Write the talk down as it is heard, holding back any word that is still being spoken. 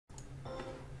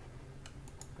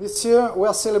This year we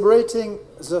are celebrating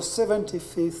the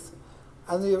 75th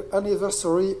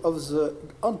anniversary of the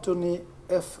Anthony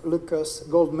F. Lucas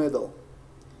Gold Medal.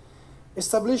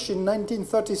 Established in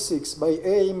 1936 by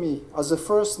AME as the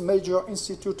first major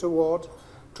institute award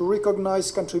to recognize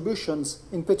contributions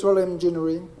in petroleum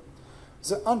engineering,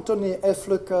 the Anthony F.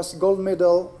 Lucas Gold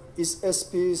Medal is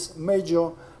SP's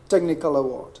major technical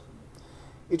award.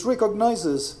 It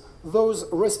recognizes those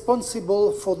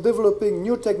responsible for developing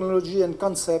new technology and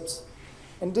concepts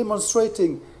and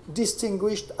demonstrating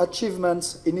distinguished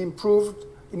achievements in improving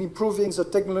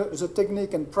the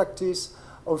technique and practice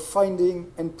of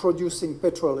finding and producing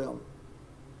petroleum.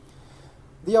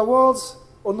 The awards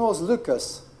honors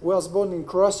Lucas, who was born in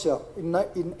Croatia in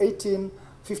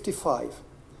 1855.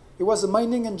 He was a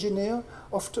mining engineer,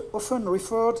 often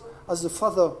referred as the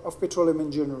father of petroleum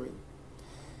engineering.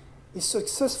 He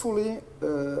successfully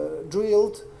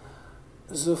drilled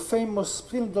the famous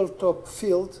Spindletop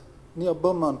field near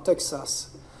Beaumont,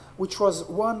 Texas, which was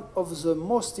one of the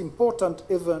most important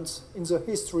events in the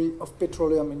history of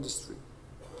petroleum industry.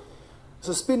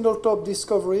 The Spindletop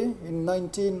discovery in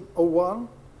 1901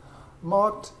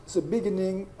 marked the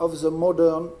beginning of the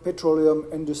modern petroleum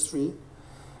industry,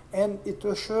 and it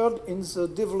ushered in the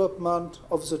development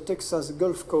of the Texas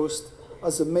Gulf Coast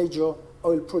as a major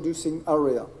oil-producing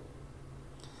area.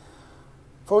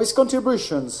 For his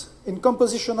contributions in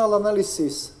compositional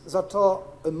analysis that are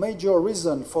a major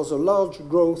reason for the large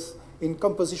growth in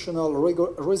compositional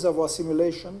reservoir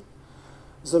simulation,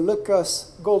 the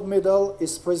Lucas Gold Medal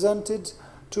is presented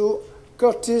to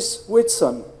Hays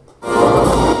Whitson.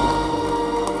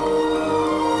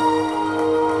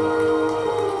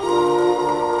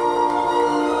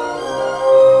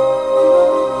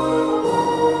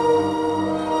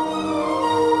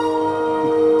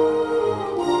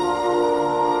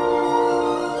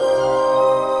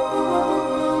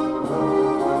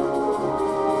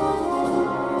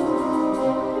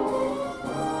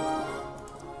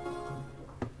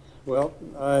 Well,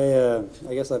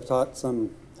 I guess I've taught some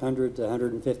 100 to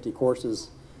 150 courses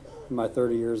in my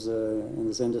 30 years in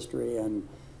this industry, and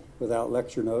without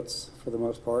lecture notes for the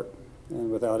most part,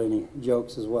 and without any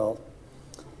jokes as well.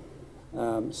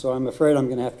 So I'm afraid I'm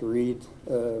going to have to read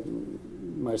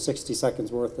my 60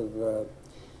 seconds worth of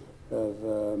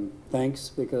thanks,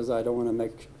 because I want to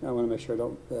make sure I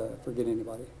don't forget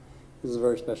anybody. This is a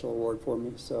very special award for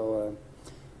me. So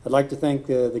I'd like to thank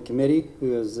the committee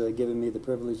who has given me the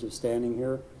privilege of standing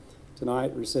here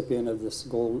tonight, recipient of this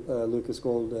Lucas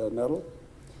Gold Medal.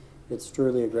 It's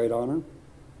truly a great honor,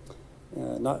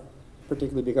 not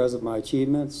particularly because of my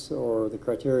achievements or the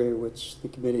criteria which the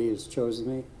committee has chosen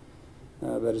me,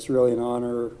 but it's really an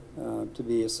honor to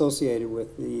be associated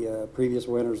with the previous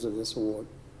winners of this award.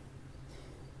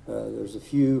 There's a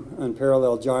few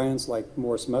unparalleled giants like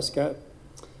Morris Muscat,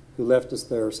 who left us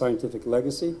their scientific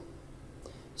legacy.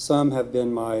 Some have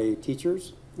been my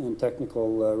teachers and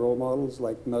technical role models,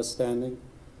 like Mus Standing,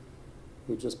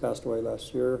 who just passed away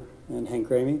last year, and Hank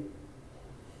Ramey.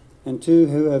 And two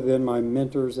who have been my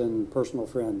mentors and personal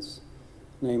friends,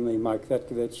 namely Mike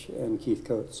Vetkovich and Keith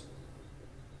Coates.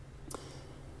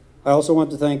 I also want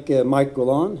to thank Mike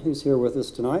Golan, who's here with us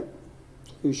tonight,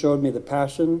 who showed me the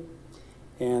passion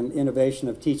and innovation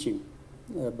of teaching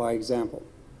by example.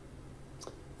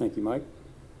 Thank you, Mike.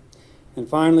 And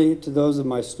finally, to those of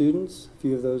my students, a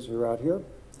few of those who are out here,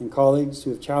 and colleagues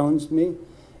who have challenged me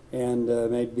and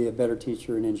made me a better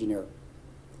teacher and engineer.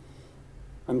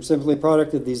 I'm simply a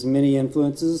product of these many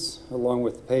influences, along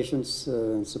with the patience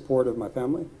and support of my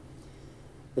family.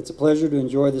 It's a pleasure to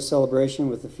enjoy this celebration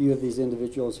with a few of these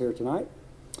individuals here tonight,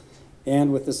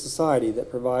 and with the society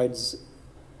that provides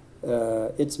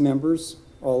its members,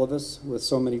 all of us, with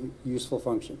so many useful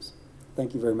functions.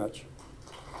 Thank you very much.